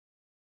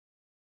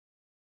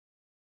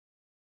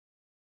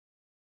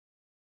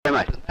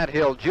right. Nat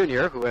Hill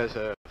Jr., who has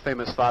a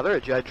famous father,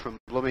 a judge from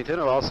Bloomington,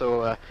 who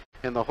also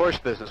in the horse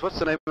business. What's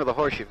the name of the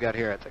horse you've got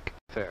here at the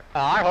fair?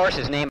 Our horse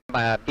is named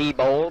Be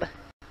Bold.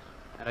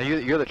 And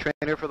you're the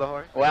trainer for the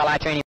horse? Well, I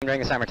train him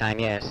during the summertime,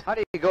 yes. How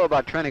do you go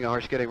about training a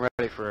horse getting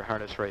ready for a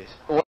harness race?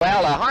 Well,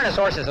 a harness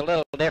horse is a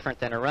little different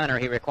than a runner.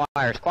 He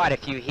requires quite a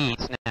few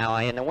heats. Now,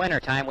 in the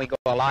wintertime, we go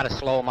a lot of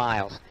slow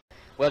miles.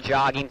 We'll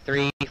jog him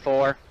 3,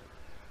 4,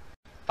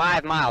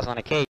 5 miles on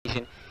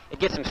occasion. It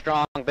gets them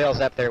strong,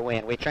 builds up their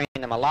wind. We train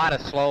them a lot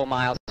of slow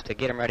miles to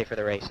get them ready for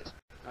the races.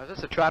 Now, is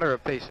this a trotter or a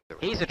pacer?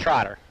 He's a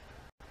trotter.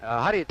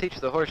 How do you teach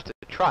the horse to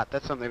trot?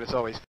 That's something that's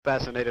always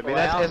fascinated me.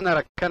 Well, Isn't that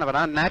a kind of an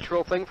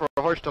unnatural thing for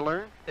a horse to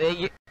learn?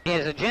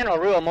 As a general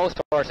rule, most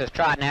horses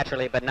trot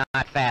naturally, but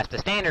not fast. The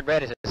standard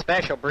bred is a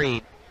special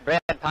breed, bred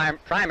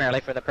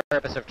primarily for the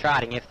purpose of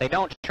trotting. If they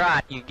don't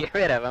trot, you get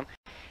rid of them,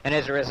 and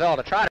as a result,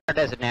 a trotter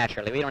does it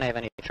naturally. We don't have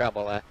any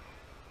trouble.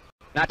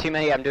 Not too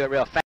many of them do it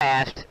real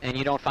fast, and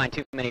you don't find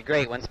too many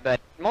great ones,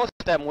 but most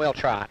of them will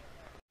trot.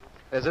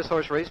 Has this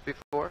horse raced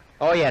before?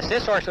 Oh, yes.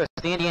 This horse was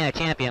the Indiana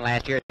champion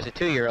last year as a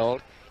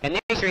 2-year-old. And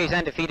this year he's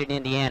undefeated in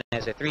Indiana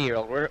as a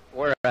 3-year-old.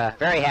 We're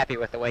very happy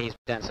with the way he's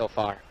done so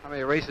far. How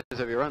many races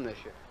have you run this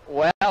year?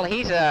 Well,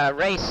 he's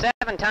raced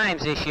 7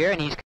 times this year,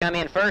 and he's come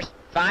in first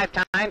 5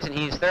 times, and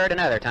he's third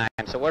another time.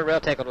 So we're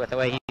real tickled with the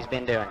way he's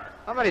been doing.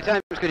 How many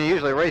times can you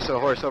usually race a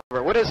horse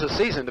over? What is a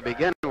season to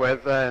begin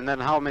with, and then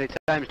how many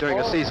times during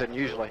a season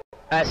usually?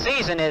 A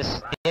season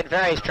it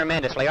varies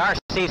tremendously. Our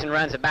season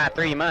runs about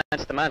 3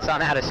 months, the months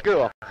I'm out of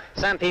school.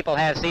 Some people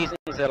have seasons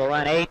that'll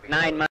run 8,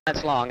 9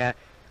 months long.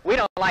 We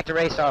don't like to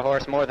race our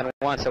horse more than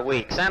once a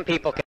week. Some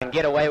people can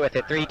get away with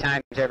it 3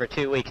 times every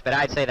 2 weeks, but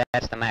I'd say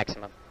that's the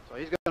maximum. So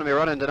he's going to be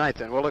running tonight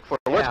then. We'll look for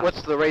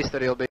what's the race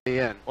that he'll be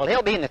in? Well,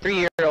 he'll be in the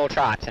 3-year-old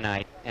trot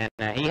tonight, and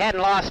he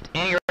hadn't lost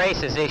any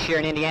races this year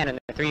in Indiana in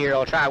the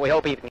 3-year-old trot. We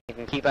hope he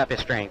can keep up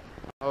his strength.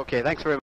 Okay, thanks very much.